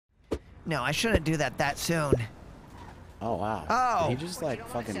No, I shouldn't do that soon. Oh, wow. Oh! Did he just, like,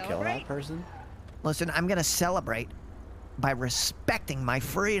 fucking kill that person? Listen, I'm gonna celebrate by respecting my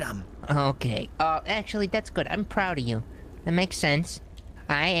freedom. Okay. Actually, that's good. I'm proud of you. That makes sense.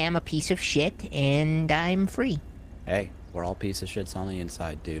 I am a piece of shit, and I'm free. Hey, we're all piece of shits on the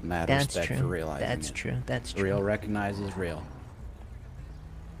inside, dude. Mad That's respect true. for realizing That's it. true. That's true. Real recognizes real.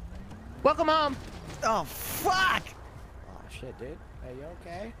 Welcome home. Oh, fuck! Oh, shit, dude. Hey, you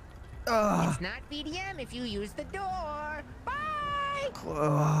okay? Ugh. It's not VDM if you use the door. Bye!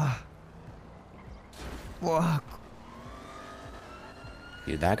 Fuck.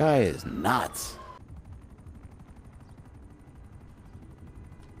 Dude, that guy is nuts.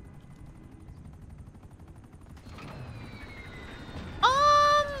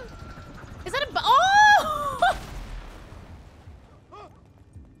 Is that a... Oh!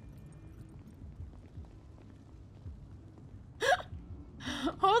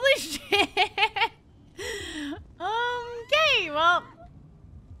 Holy shit! Okay, well...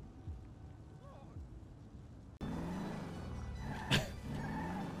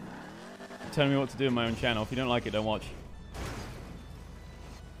 Telling me what to do in my own channel. If you don't like it, don't watch.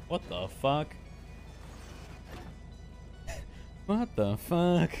 What the fuck? What the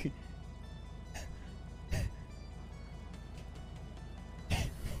fuck?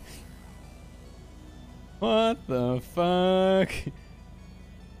 What the fuck?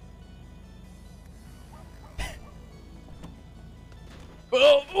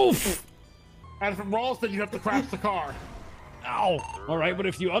 Oh, oof! And if it rolls, then you have to crash the car. Ow! Alright, but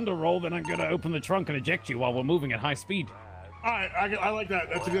if you under-roll, then I'm gonna open the trunk and eject you while we're moving at high speed. Alright, I like that.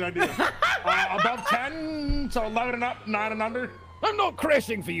 That's a good idea. Above 10, so 11 and up, 9 and under. I'm not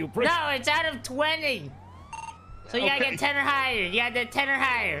crashing for you, prick! No, it's out of 20. So you gotta get 10 or higher. You gotta get 10 or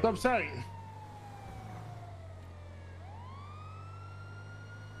higher. That's what I'm saying.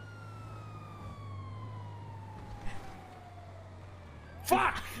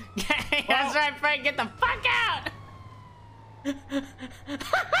 Fuck! That's right, Frank. Get the fuck out!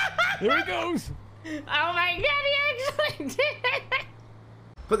 Here he goes! Oh my god, he actually did it!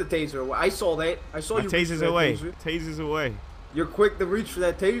 Put the taser away. I saw that. I saw you. Taser's away. Taser's away. You're quick to reach for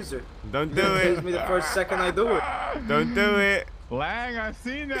that taser. Don't do It it. takes me the first second I do it. Don't do it. Lang, I've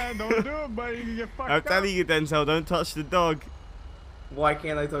seen that. Don't do it, buddy. You can get fucked I'm up. telling you, Denzel, don't touch the dog. Why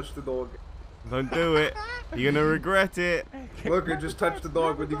can't I touch the dog? Don't do it. You're gonna regret it. Look, I just touched the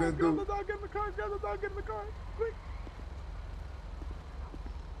dog. What are you gonna do? Get the dog in the car. Get the dog in the car. Quick.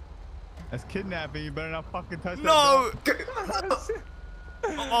 That's kidnapping. You better not fucking touch No. that dog.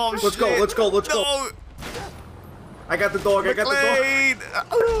 Oh Let's go. Let's go. Let's go. No. I got the dog. I got the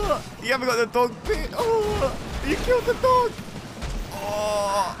dog. You haven't got the dog bit. Oh, you killed the dog.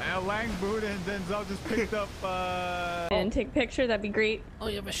 Oh. And Lang booed and Denzel just picked up. And take a picture. That'd be great. Oh,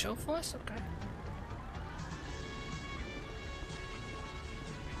 you have a show for us? Okay.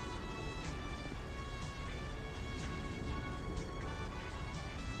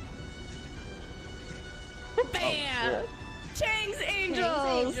 Bam! Chang's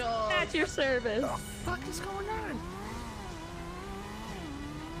Angels! At your service. What the fuck is going on?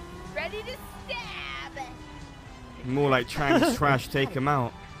 Ready to stab! More like Chang's trash. Take him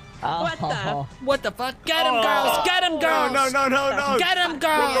out. What the? What the fuck? Get him, girls! Get him, girls! No. Get him,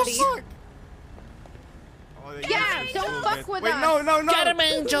 girls! Yeah, don't fuck with us! No. Get him,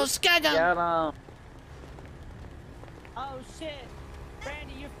 angels! Get him! Get him! Oh shit.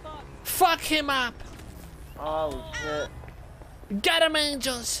 Brandy, you're fucked. Fuck him up! Oh shit. Get him,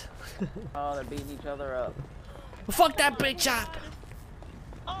 angels! Oh, they're beating each other up. Fuck that bitch up!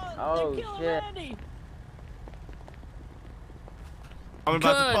 Oh shit. Randy. I'm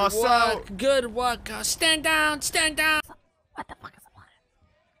about to pass out. Good work, girl. Stand down, stand down! What the fuck is the plan?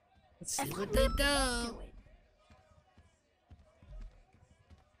 Let's see what they do.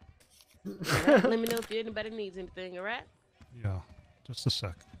 Let me know if anybody needs anything, alright? Yeah, just a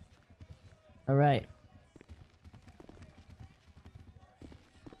sec. All right.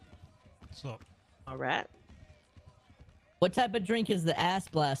 What's up? Alright. What type of drink is the ass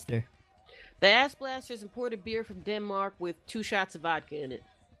blaster? The Ass Blaster is imported beer from Denmark with 2 shots of vodka in it.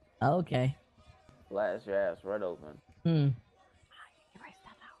 Okay. Blast your ass right open. Hmm.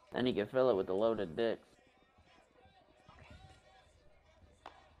 Then you can fill it with the loaded dicks.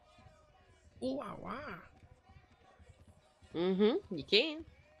 Ooh, wow, wow. Mm-hmm, you can.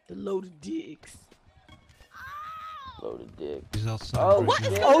 The loaded dicks. Loaded dicks. He's outside. Oh, right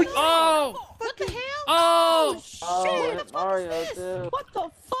shit. now. Oh! What the hell? Oh! Oh, it's Mario too. What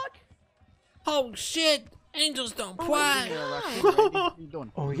the fuck? Oh shit! Angels don't play. What are you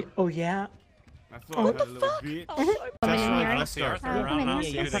doing? Oh yeah. I thought I had a little bit. That's right. Let's see Arthur around now.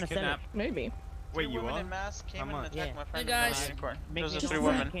 See who they kidnap. Maybe. Wait, you are? Came and attacked my friend. Hey guys. Those are 3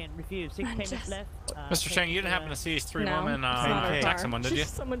 women. Mr. Chang, you didn't happen to see these 3 women attack someone, did you?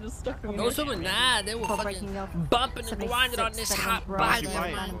 Someone just stuck me. No, someone, nah. They were fucking bumping and grinding on this hot bike.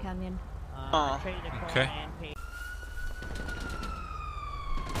 Okay.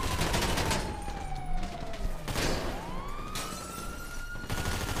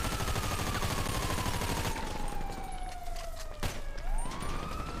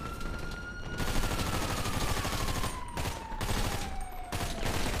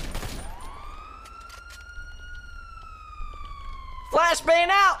 Flashbang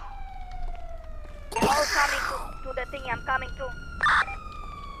out! They're all coming to the thing. I'm coming too.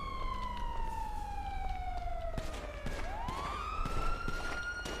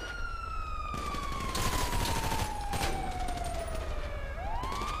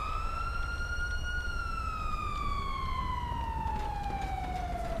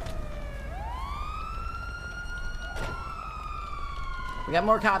 We got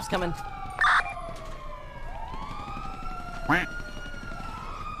more cops coming.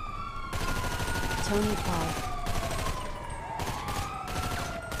 Tony Paul.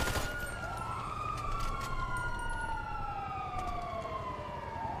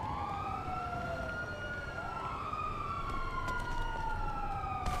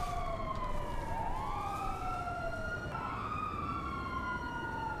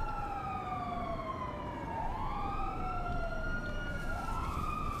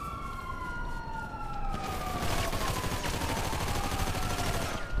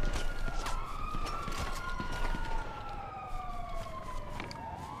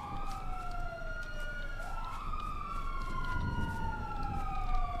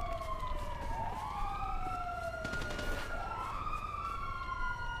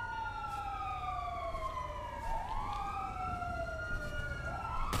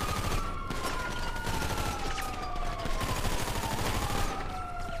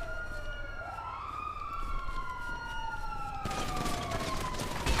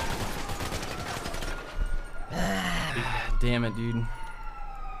 Damn it, dude.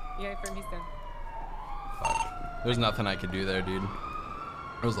 Yeah, from he's done. Fuck. There's nothing I could do there, dude. There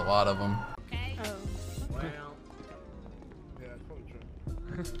was a lot of them. Okay. Oh. Well. Yeah, it's probably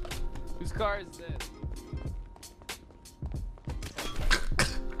true. Whose car is this?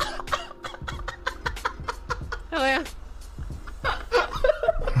 Oh yeah.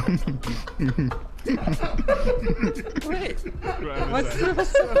 Wait. What's so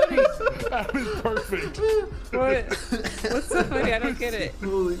funny? That was perfect. What? What's so funny? I don't get it.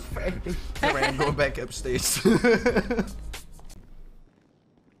 Holy fuck. I'm going back upstairs.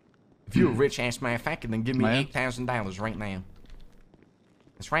 If you're a rich ass motherfucker, then give me $8,000 right now.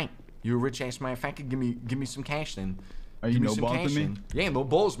 That's right. You're a rich ass motherfucker. Give me some cash then. Are you no balls to me? Yeah, no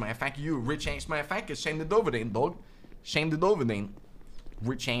balls, motherfucker. You a rich ass motherfucker. Send it over then, dog. Send it over then.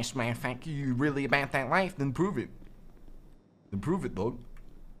 Rich ass motherfucker. You really about that life? Then prove it. Then prove it, dog.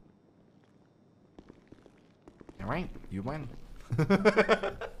 All right, you win.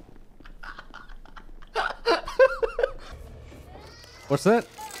 What's that?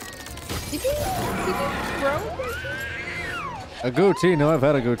 Did you grow? A goatee? No, I've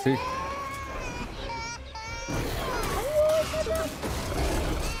had a goatee.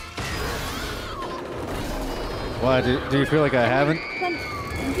 Why? Do you feel like I haven't?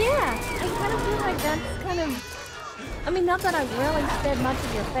 Yeah, I kind of feel like that's kind of. I mean, not that I've really stared much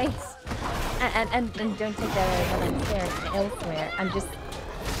of your face, and don't take that as I'm staring elsewhere. I'm just.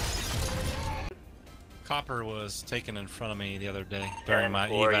 Copper was taken in front of me the other day during my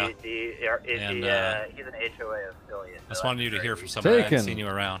eval. And he's an HOA affiliate. I just wanted you to hear from somebody. I hadn't seen you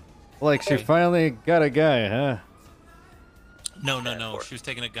around. Like she finally got a guy, huh? No. She was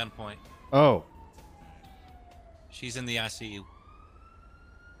taken at gunpoint. Oh. She's in the ICU.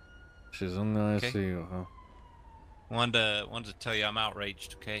 She's in the ICU, huh? Wanted to tell you I'm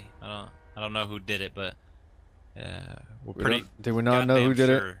outraged. Okay, I don't know who did it, but we're pretty. Did we not know who did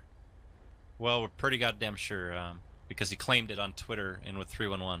it? Well, we're pretty goddamn sure because he claimed it on Twitter and with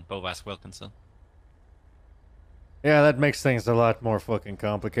 311 Bovass Wilkinson. Yeah, that makes things a lot more fucking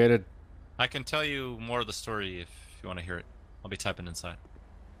complicated. I can tell you more of the story if you want to hear it. I'll be typing inside.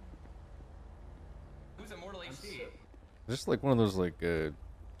 Who's Immortal HD? Just like one of those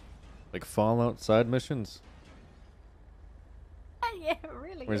like Fallout side missions. Yeah,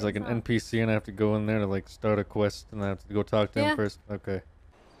 really. Where he's like an NPC and I have to go in there to like start a quest and I have to go talk to him first. Okay.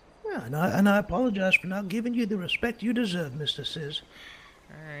 Yeah, and I apologize for not giving you the respect you deserve, Mr. Siz.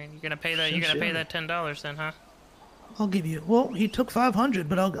 All right, you're gonna pay that. You're gonna pay that $10 then, huh? I'll give you. Well, he took 500,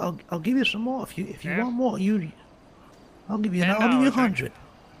 but I'll give you some more if you want more. I'll give you. I'll give you 100.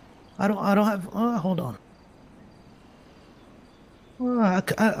 I don't have. Hold on.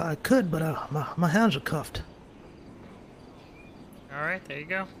 I could, but my hands are cuffed. All right, there you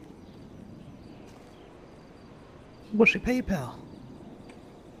go. What's your PayPal?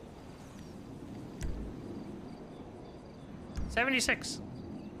 76.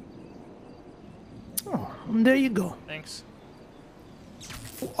 Oh, there you go. Thanks.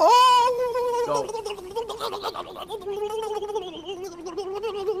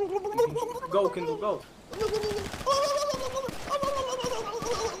 Go, Kindle, go.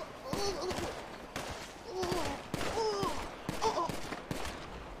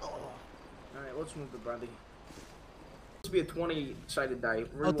 Alright, let's move the brandy. It's be a 20-sided die.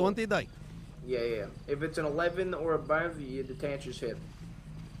 A 20 die? Yeah. If it's an 11 or above, you detach his hip.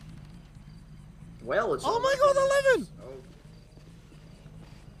 Well, it's. Oh my god,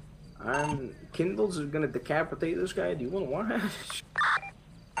 11! Kindles is gonna decapitate this guy. Do you want to watch?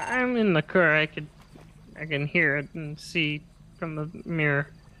 I'm in the car. I can hear it and see from the mirror.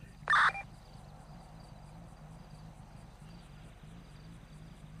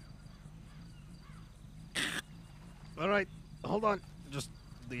 All right, hold on. Just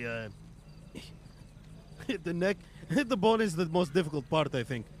the hit the neck. Hit the bone is the most difficult part, I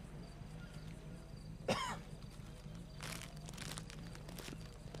think.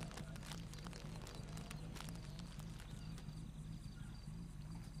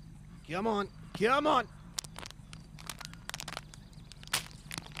 Come on, come on.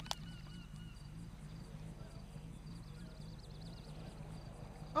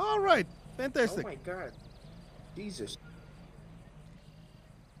 All right, fantastic. Oh my god. Jesus.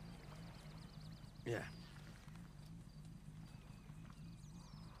 Yeah.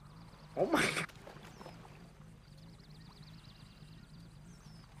 Oh my god.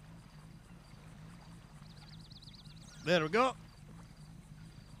 There we go.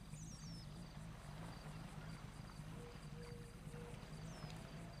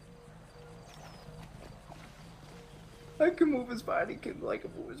 I can move his body. I can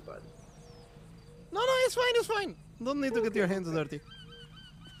move his body. No, it's fine, it's fine. Don't need to get your hands dirty.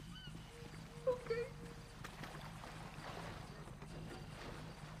 Okay.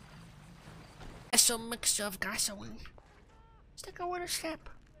 It's a mixture of gasoline. Stick a water step.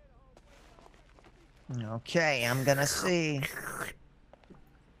 Okay, I'm gonna see.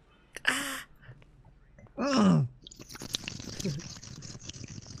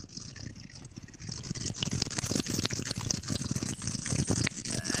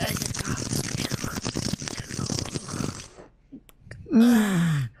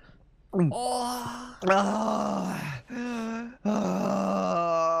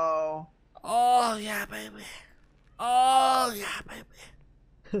 Oh yeah, baby. Oh yeah, baby.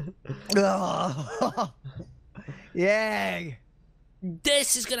 Yeah.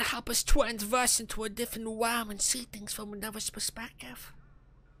 This is gonna help us transverse into a different realm and see things from another perspective.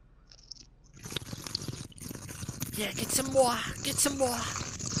 Yeah, get some more. Get some more.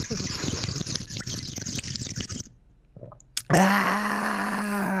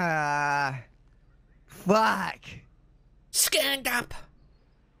 Fuck. Stand up.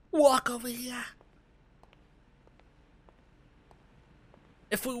 Walk over here.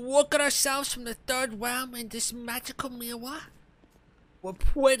 If we look at ourselves from the third realm in this magical mirror, we're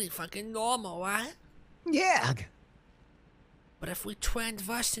pretty fucking normal, right? Yeah. But if we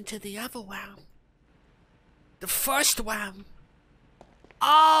transverse into the other realm, the first realm,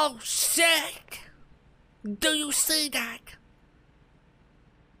 oh, sick! Do you see that?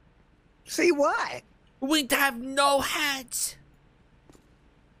 See what? We'd have no heads.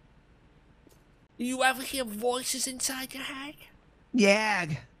 You ever hear voices inside your head? Yeah.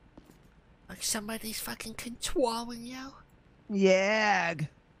 Like somebody's fucking controlling you? Yeah.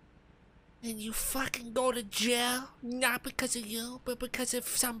 And you fucking go to jail, not because of you, but because of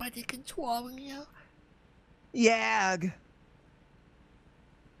somebody controlling you? Yeah.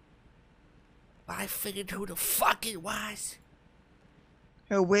 I figured who the fuck it was.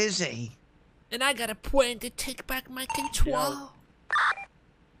 Who is he? And I got a plan to take back my control.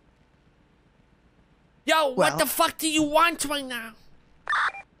 Yo, what the fuck do you want right now?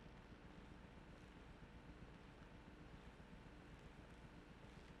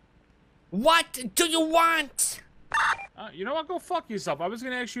 What do you want? You know what? Go fuck yourself. I was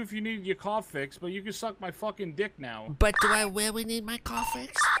gonna ask you if you needed your car fixed, but you can suck my fucking dick now. But do I really need my car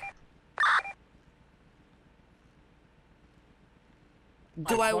fixed?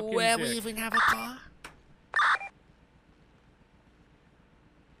 Do I really even have a car?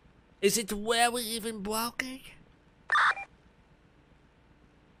 Is it really even broken?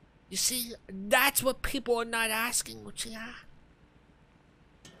 You see, that's what people are not asking, Uchiha.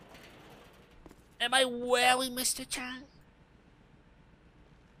 Am I wary, Mr. Chang?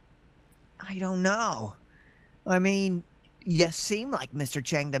 I don't know. I mean, you seem like Mr.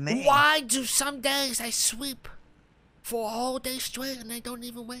 Chang to me. Why do some days I sleep for a whole day straight and I don't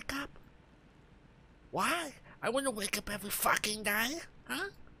even wake up? Why? I want to wake up every fucking day, huh?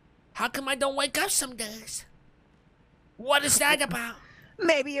 How come I don't wake up some days? What is that about?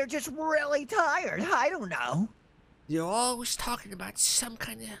 Maybe you're just really tired. I don't know. You're always talking about some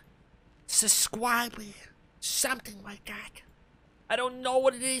kind of subscribing, something like that. I don't know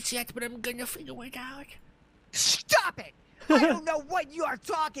what it is yet, but I'm gonna figure it out. Stop it! I don't know what you are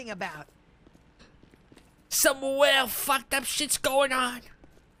talking about. Some real fucked up shit's going on.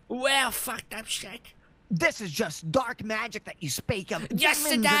 Real fucked up shit. This is just dark magic that you speak of.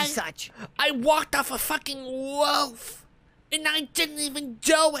 Yesterday, demons and such. I walked off a fucking roof, and I didn't even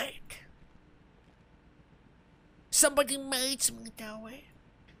do it. Somebody made me do it.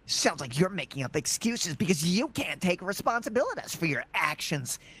 Sounds like you're making up excuses because you can't take responsibilities for your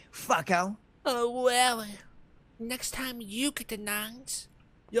actions, fucko. Oh, really? Next time you get the nines,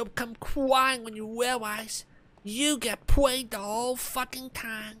 you'll come crying when you realize you get played the whole fucking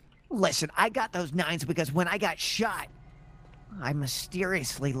time. Listen, I got those 9s because when I got shot, I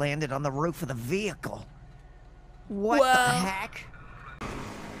mysteriously landed on the roof of the vehicle. What the heck?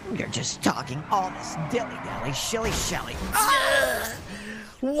 You're just talking all this dilly-dally, shilly-shelly.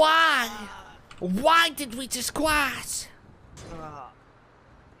 Why? Why did we just cross?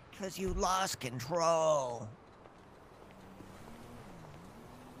 Because you lost control.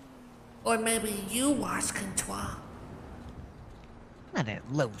 Or maybe you lost control. I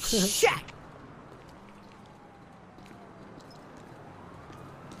didn't lose shit.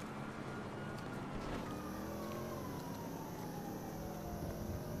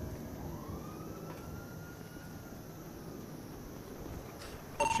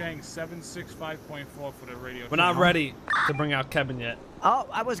 Chang 765.4 for the radio. We're not ready to bring out Kevin yet. Oh,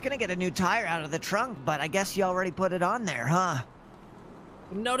 I was gonna get a new tire out of the trunk, but I guess you already put it on there, huh?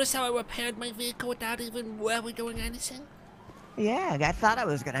 Notice how I repaired my vehicle without even really doing anything? Yeah, I thought I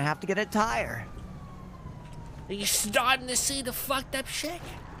was gonna have to get a tire. Are you starting to see the fucked up shit?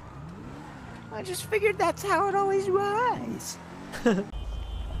 I just figured that's how it always was.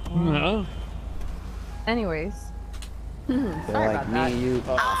 No. Anyways. They're Sorry like about me, that. you.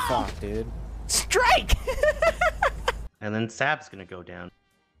 Oh, fuck, dude. Strike! And then Saab's gonna go down.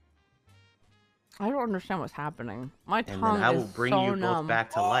 I don't understand what's happening. My And tongue then I will is bring so you numb. both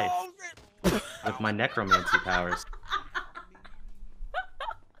back to life. With my necromancy powers.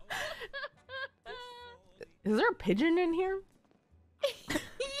 Is there a pigeon in here?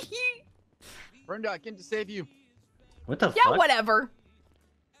 Brenda, I came to save you. What the Yeah, fuck? whatever.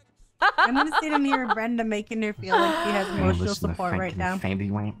 I'm gonna sit in here, Brenda, making her feel like she has emotional support right now.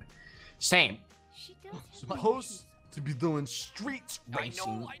 Sam, supposed to be doing street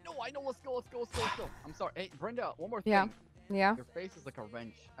racing. I know. Let's go. I'm sorry. Hey, Brenda, one more thing. Yeah. Yeah. Your face is like a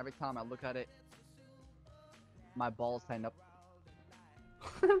wrench. Every time I look at it, my balls tighten up.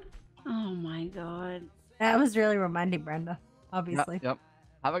 Oh my god. That was really romantic, Brenda. Obviously. Yep.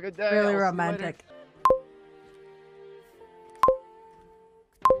 Have a good day. Really I'll see you later. romantic.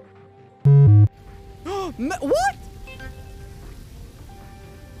 What?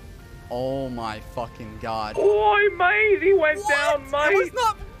 Oh my fucking god. Oi, mate! He went down, mate! I was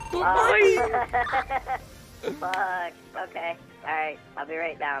not. Fuck. Okay. Alright. I'll be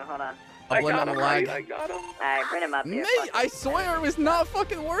right down. Hold on. I blame on the lag. I got him. Alright, bring him up here. Mate, I swear it was not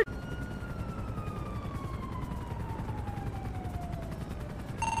fucking working.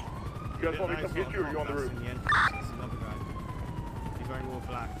 You guys want me to come get you, or you on the roof? He's wearing all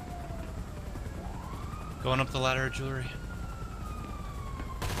black. Going up the ladder of jewelry.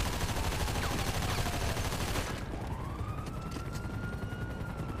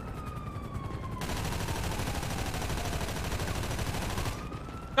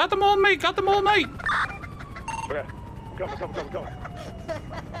 Got them all, mate! Got them all, mate! Okay. Come.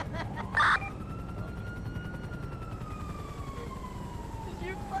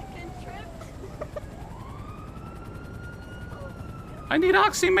 You fucking tripped. I need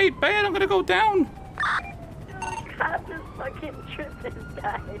oxy, mate! Bad, I'm gonna go down! God, this fucking tripped and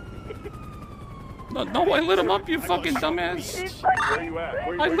died. No, I lit him up, you fucking dumbass! Where you at?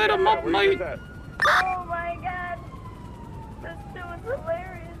 I lit him up, mate! Oh my god. This dude was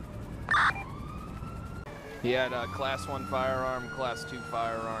hilarious. He had a Class 1 firearm, Class 2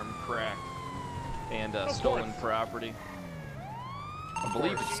 firearm, cracked, and stolen property. I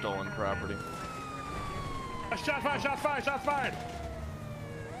believe it's stolen property. Shots fired!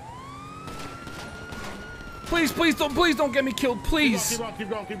 Please, please don't get me killed, please. Keep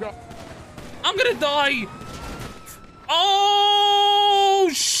going. I'm gonna die. Oh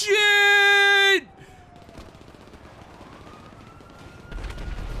shit!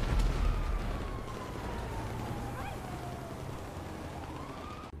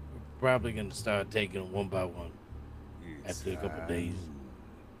 Probably gonna start taking them one by one after a couple days,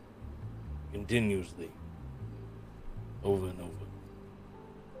 continuously, over and over.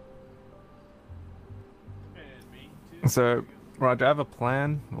 So, Roger, I have a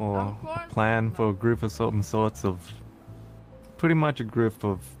plan, or a plan for a group of certain sorts of, pretty much a group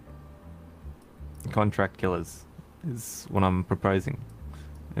of contract killers, is what I'm proposing.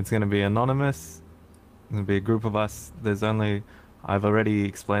 It's going to be anonymous, it's going to be a group of us. I've already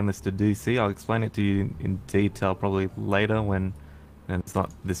explained this to DC, I'll explain it to you in detail probably later when it's not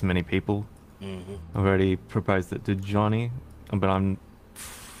this many people. I've already proposed it to Johnny, but I'm...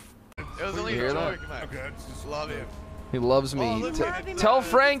 It was only a joke, man. Okay, just love him. He loves me. Tell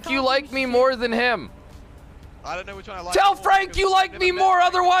Frank you like me more than him. I don't know which one I like. Tell Frank you like me more,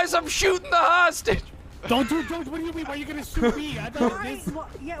 otherwise I'm shooting the hostage. Don't, what do you mean? Why are you gonna shoot me? I don't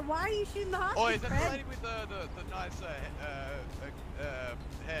Why are you shooting the hostage, Oh, is that the Fred? lady with the nice hair?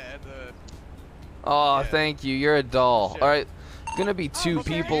 Oh, thank you. You're a doll. All right, gonna be two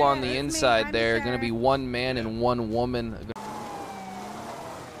people on the inside there. Gonna be one man and one woman.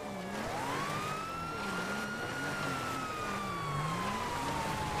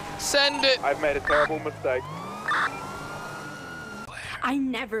 Send it. I've made a terrible mistake. I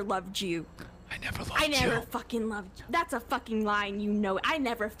never loved you. I never fucking loved you. That's a fucking line, you know it. I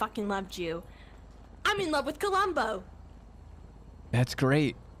never fucking loved you. I'm in love with Columbo. That's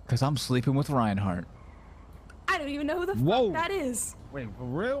great, because I'm sleeping with Reinhardt. I don't even know who the fuck that is. Wait, for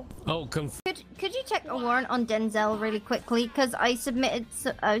real? Oh, Could you check a warrant on Denzel really quickly? Because I submitted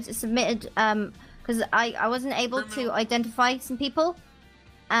because I wasn't able to identify some people,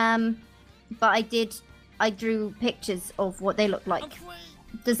 but I drew pictures of what they look like.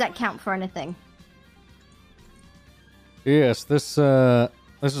 Does that count for anything? Yes, this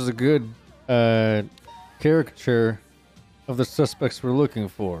is a good caricature of the suspects we're looking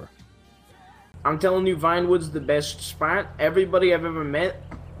for. I'm telling you, Vinewood's the best spot. Everybody I've ever met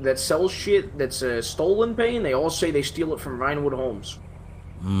that sells shit that's stolen PAYNE, they all say they steal it from Vinewood homes.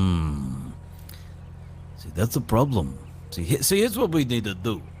 See, that's a problem. See, here's what we need to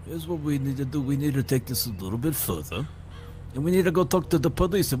do. We need to take this a little bit further. And we need to go talk to the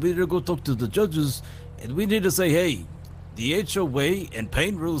police, and we need to go talk to the judges, and we need to say, hey, the HOA and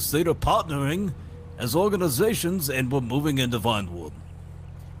PAYNE Real Estate are partnering as organizations, and we're moving into Vinewood.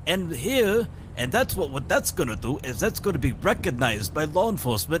 And that's what that's going to do, is that's going to be recognized by law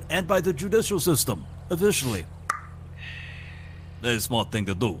enforcement and by the judicial system, officially. Very smart thing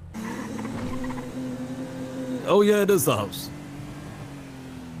to do. Oh yeah, it is the house.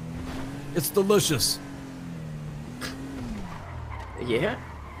 It's delicious. Yeah?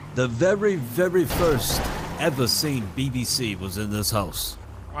 The very, very first ever seen BBC was in this house.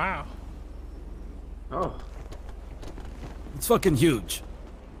 Wow. Oh. It's fucking huge.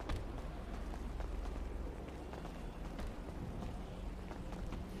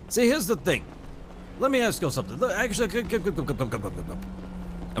 See, here's the thing. Let me ask you something. Actually, come.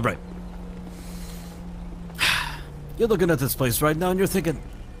 All right. You're looking at this place right now and you're thinking,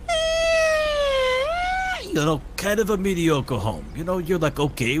 kind of a mediocre home. You're like,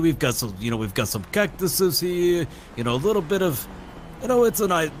 okay, we've got some cactuses here. A little bit of, it's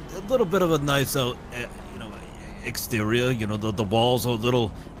a little bit of a nice exterior. The walls are a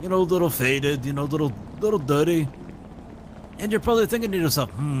little faded. Little dirty. And you're probably thinking to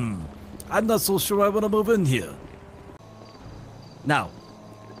yourself, I'm not so sure I want to move in here. Now,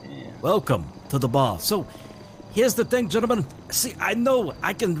 welcome to the bar. So, here's the thing, gentlemen. See, I know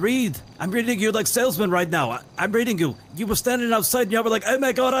I can read. I'm reading you like salesman right now. I'm reading you. You were standing outside and you were like, oh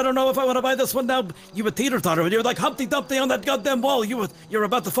my god, I don't know if I want to buy this one now. You were teeter-totter and you were like Humpty Dumpty on that goddamn wall. You're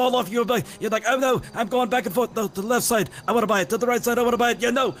about to fall off. You're like, oh no, I'm going back and forth. No, to the left side, I want to buy it. To the right side, I want to buy it. Yeah,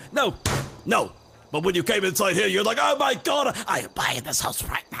 no. But when you came inside here, you're like, oh my god, I am buying this house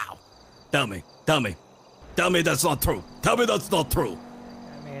right now. Tell me that's not true. Tell me that's not true.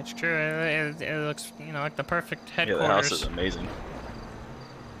 I mean, it's true. It looks, like the perfect headquarters. Yeah, the house is amazing.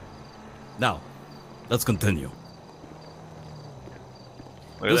 Now, let's continue.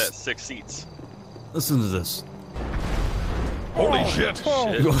 Look at that, 6 seats. Listen to this. Holy shit!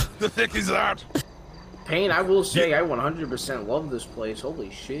 The thick is that? PAYNE, I will say, I 100% love this place.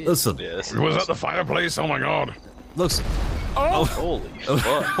 Holy shit. Listen. Was that the fireplace? Oh my god. Looks. Oh! Holy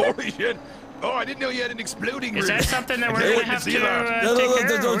fuck. Holy shit! Oh, I didn't know you had an exploding room. Is that something that I we're can't gonna wait to have see to that. No, take no, care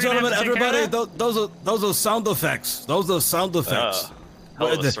no, of? no, We're gonna gentlemen, have to take care everybody, of that? those are sound effects. Those are sound effects.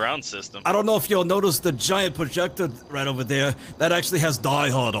 Hell of a surround system. I don't know if you'll notice the giant projector right over there that actually has Die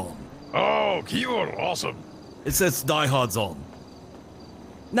Hard on. Oh, cool, awesome. It says Die Hard's on.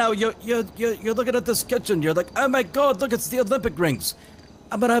 Now you're looking at this kitchen. You're like, oh my God, look, it's the Olympic rings.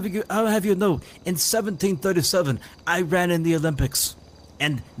 I'll have you know, in 1737, I ran in the Olympics,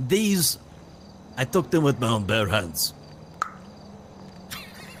 and these, I took them with my own bare hands.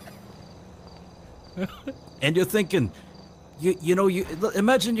 And you're thinking,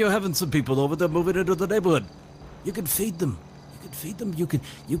 imagine you're having some people over there moving into the neighborhood. You can feed them. You could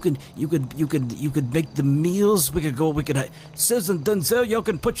make the meals. We could Siz and Denzel, y'all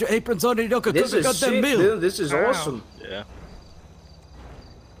can put your aprons on and y'all can cook a goddamn meal. Dude, this is awesome. Yeah.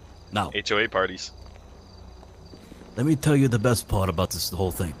 Now, HOA parties. let me tell you the best part about this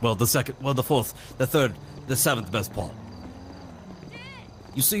whole thing. Well, the second, well, the fourth, the third, the seventh best part.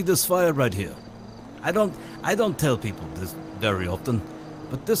 You see this fire right here? I don't tell people this very often,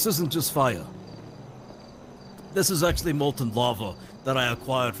 but this isn't just fire. This is actually molten lava that I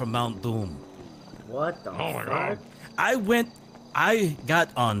acquired from Mount Doom. What the Oh my God. I got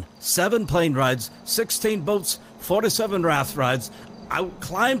on 7 plane rides, 16 boats, 47 raft rides. I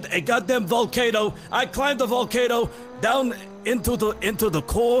climbed a goddamn volcano. I climbed the volcano down into the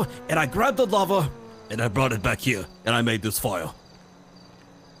core, and I grabbed the lava, and I brought it back here, and I made this fire.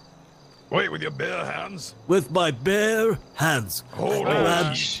 Wait, with your bare hands? With my bare hands.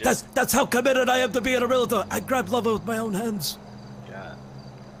 Holy shit. That's how committed I am to being a realtor. I grab lava with my own hands. Yeah.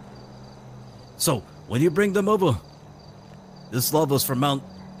 So, when you bring them over, this lava's from Mount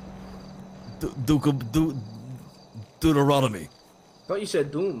Deuteronomy. I thought you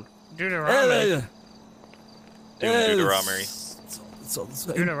said Doom. Deuteronomy. Deuteronomy.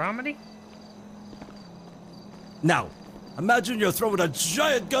 Deuteronomy? Now, imagine you're throwing a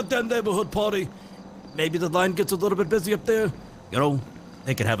giant goddamn neighborhood party. Maybe the line gets a little bit busy up there. You know,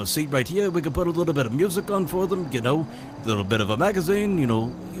 they can have a seat right here. We can put a little bit of music on for them, you know, a little bit of a magazine, you know,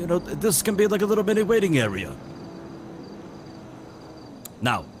 this can be like a little mini waiting area.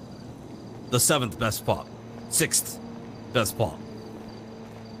 Now, the 7th best part. 6th best part.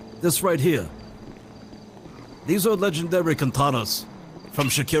 This right here. These are legendary katanas from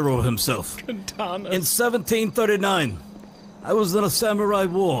Shakiro himself. Katanas. In 1739, I was in a samurai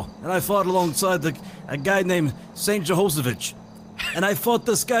war, and I fought alongside a guy named Saint Jehoshaphat. And I fought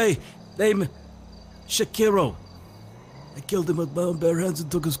this guy named Shakiro. I killed him with my own bare hands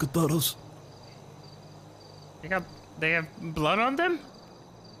and took his katanas. They have blood on them?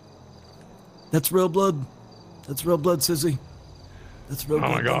 That's real blood. That's real blood, Sizzy. That's real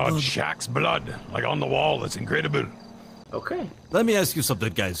blood. Oh my God, blood. Shaq's blood, like on the wall. That's incredible. Okay. Let me ask you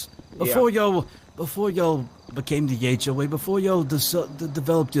something, guys. Before y'all became the HOA, before y'all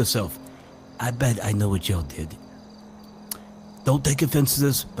developed yourself, I bet I know what y'all did. Don't take offense to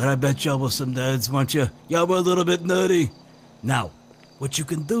this, but I bet y'all were some nerds, weren't you? Y'all were a little bit nerdy. Now, what you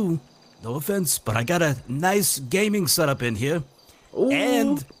can do, no offense, but I got a nice gaming setup in here.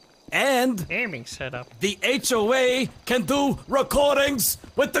 Ooh. And gaming setup. The HOA can do recordings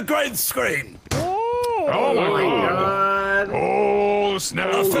with the green screen. Oh my God. Oh,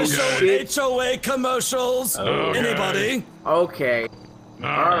 snap. Official HOA commercials. Okay. Anybody? Okay.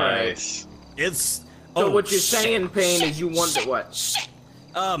 All right. It's. So what you're saying, Payne, is you want to what?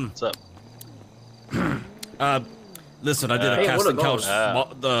 What's up? Listen, I did a Hey, casting what are couch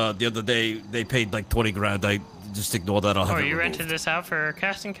the other day. They paid like 20 grand. I just ignore that. I'll have it you removed. rented this out for a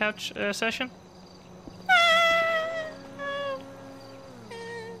casting couch session?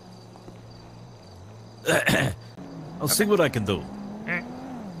 I'll see what I can do.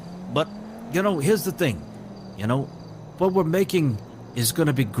 But, here's the thing. What we're making is going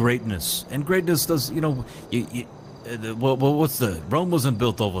to be greatness. And greatness does, what's Rome wasn't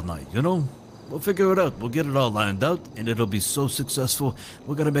built overnight, We'll figure it out. We'll get it all lined out, and it'll be so successful.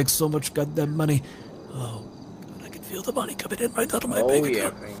 We're going to make so much goddamn money. Oh, God, I can feel the money coming in right out of my bank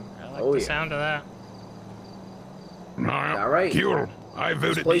account. I like the sound of that. All right. Cool. I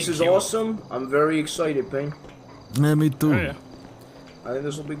voted. This place is awesome. I'm very excited, Payne. Yeah, me too. Oh, yeah. I think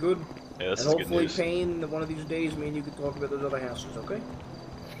this will be good. Yeah, this and is good hopefully, news. Payne, one of these days, me and you can talk about those other houses, okay?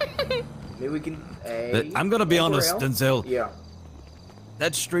 Maybe we can. I'm going to be honest, Denzel. Yeah.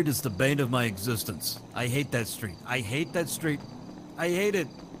 That street is the bane of my existence. I hate that street. I hate that street. I hate it.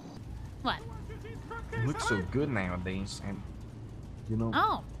 What? You look so good nowadays, and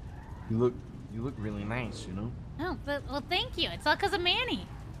Oh. you look really nice, Oh, well, thank you. It's all because of Manny.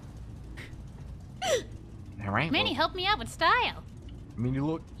 All right. Manny helped me out with style. I mean, you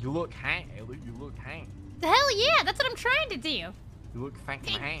look hot, Ellie. You look hot. The hell yeah, that's what I'm trying to do. You look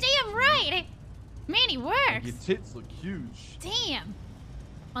fucking hot. Damn right. Man, he works. Like, your tits look huge. Damn.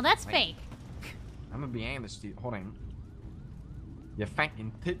 Well, that's Like, fake. I'm gonna be honest with you. Hold on. Your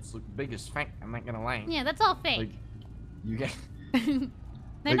fucking tits look big as fuck. I'm not gonna lie. Yeah, that's all fake. Like, you get.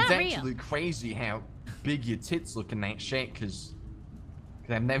 They're not it's real. actually crazy how big your tits look in that shit, cause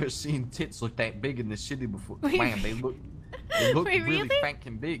I've never seen tits look that big in the city before. Man, they look Wait, really really?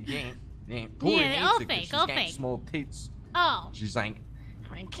 fucking big. Yeah. Tori Yeah, hates all it 'cause fake, she's all got fake. small tits. Oh. She's like,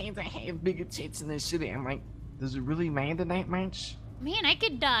 why can't I have bigger tits in this city? I'm like, does it really matter that much? Man, I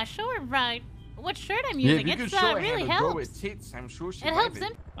could show her what shirt I'm Yeah, using. if you It's could show her really how to grow her helps. tits, I'm sure she'd It love helps it.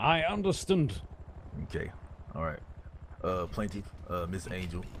 them. I understand. Okay. All right. Plaintiff, Miss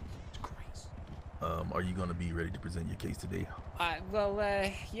Angel. Are you gonna be ready to present your case today?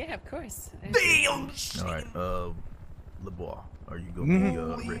 Yeah, of course. Damn! All right. Leanbois, are you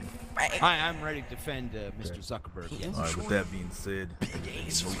gonna be ready? I'm ready to defend Mr. Zuckerberg. Yes. All right. With that being said,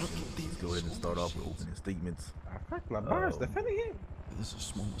 let's go ahead and start off with opening statements. This is the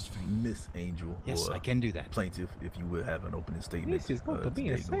smallest thing. Miss Angel. Yes, or I can do that. Plaintiff, if you would have an opening statement, This is going to be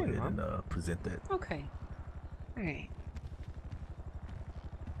today, insane, go ahead man. and present that. Okay. All right.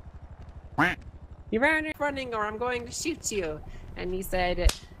 You're running or I'm going to shoot you. And he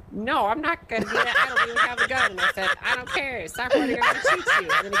said, no, I'm not going to do that. I don't even have a gun. And I said, I don't care. Stop running or I'm going to shoot you.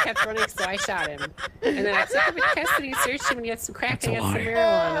 And then he kept running, so I shot him. And then I took him into custody, searched him, and he had some crack and he had some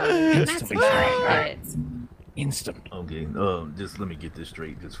marijuana. And that's about it. Instant. Okay, just let me get this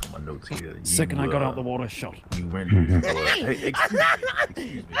straight, just from my notes here. Second You, I got out the water shot. You rendered. Hey, excuse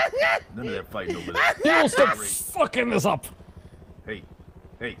me. None of that fighting over there. You will stop fucking this up. Hey.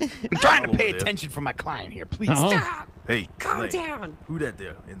 I'm trying to pay attention for my client here, please. Stop! Hey, Calm Lane, down. Who that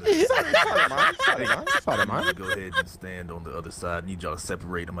there? In the Sorry, man. Go ahead and stand on the other side. Need y'all to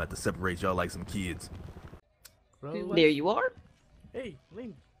separate. I'm gonna have to separate y'all like some kids. There you are. Hey,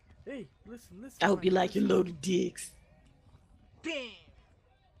 Lane. Hey, listen. I hope you like your loaded dicks.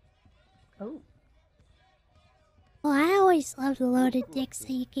 Oh. Well, I always loved the loaded dicks that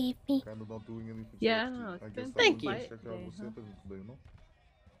you gave me. Yeah, no, thank you.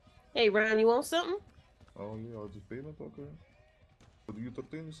 Hey, Ryan, you want something? Oh, yeah, I'll just payment, okay. What do you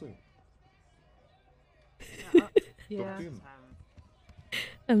 13 say? Yeah. 13.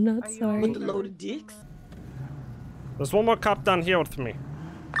 I'm not sorry. With the loaded dicks? There's one more cop down here with me.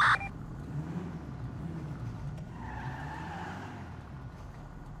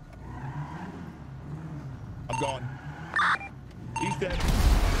 I'm gone. He's dead.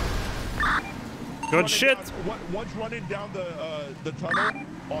 Good shit. One's running down the tunnel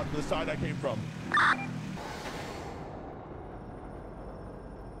on the side I came from.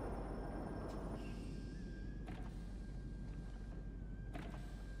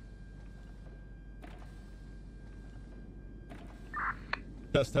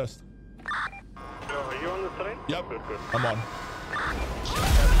 Test. Are you on the train? Yep. I'm on.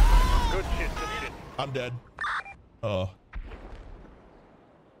 Good shit. I'm dead. I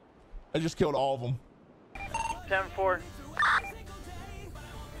just killed all of them. 10-4.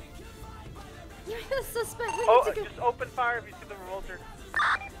 You're the suspect. We Oh, need to go. just open fire if you see the revolter.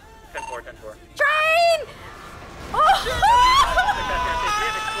 10-4. Train!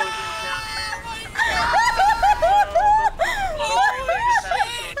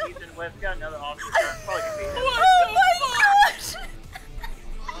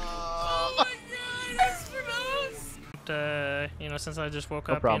 Oh my gosh! Since I just woke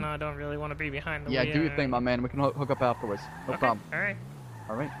No up, problem. I don't really want to be behind the Yeah, wheel. do your thing, my man. We can hook up afterwards. No problem. All right.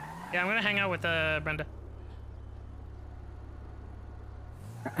 All right. Yeah, I'm gonna hang out with Brenda.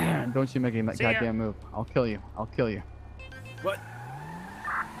 Don't you make that See ya. goddamn move. I'll kill you. I'll kill you. What?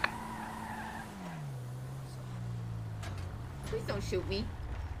 Please don't shoot me.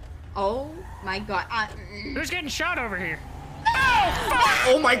 Oh my god. Who's getting shot over here?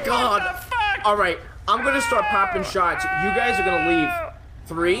 Oh my god! Alright, I'm gonna start popping shots. You guys are gonna leave.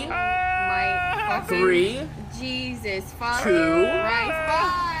 3, My fucking 3, Jesus fuck. 2, Right,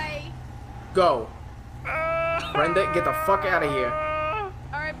 bye. go. Brenda, get the fuck out of here.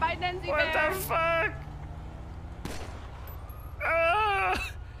 Alright, bye, Denzi. What the fuck?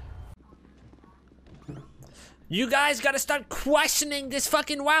 You guys gotta start questioning this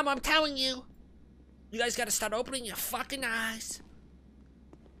fucking realm, I'm telling you. You guys gotta start opening your fucking eyes.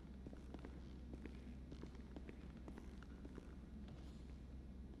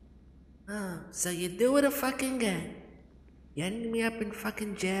 Oh, so you do it a fucking gun. You ended me up in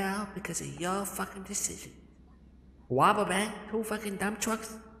fucking jail because of your fucking decision. Rob a bank, 2 fucking dump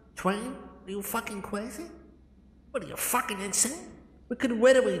trucks, train? Are you fucking crazy? What are you fucking insane? We could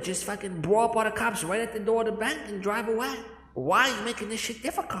literally just fucking blow up all the cops right at the door of the bank and drive away. Why are you making this shit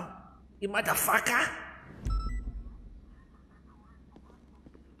difficult? You motherfucker!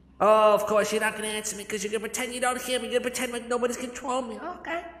 Oh, of course, you're not gonna answer me because you're gonna pretend you don't hear me. You're gonna pretend like nobody's controlling me.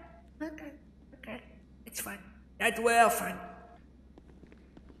 Okay. It's fine. That's well fine.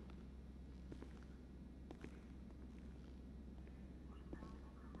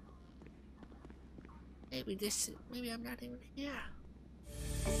 Maybe I'm not even here.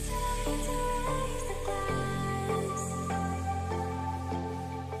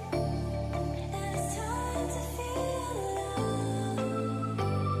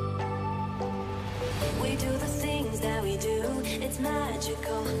 We do the things that we do, it's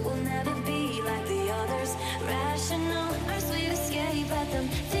magical. We'll never be like the others. Rational, our sweet escape at them.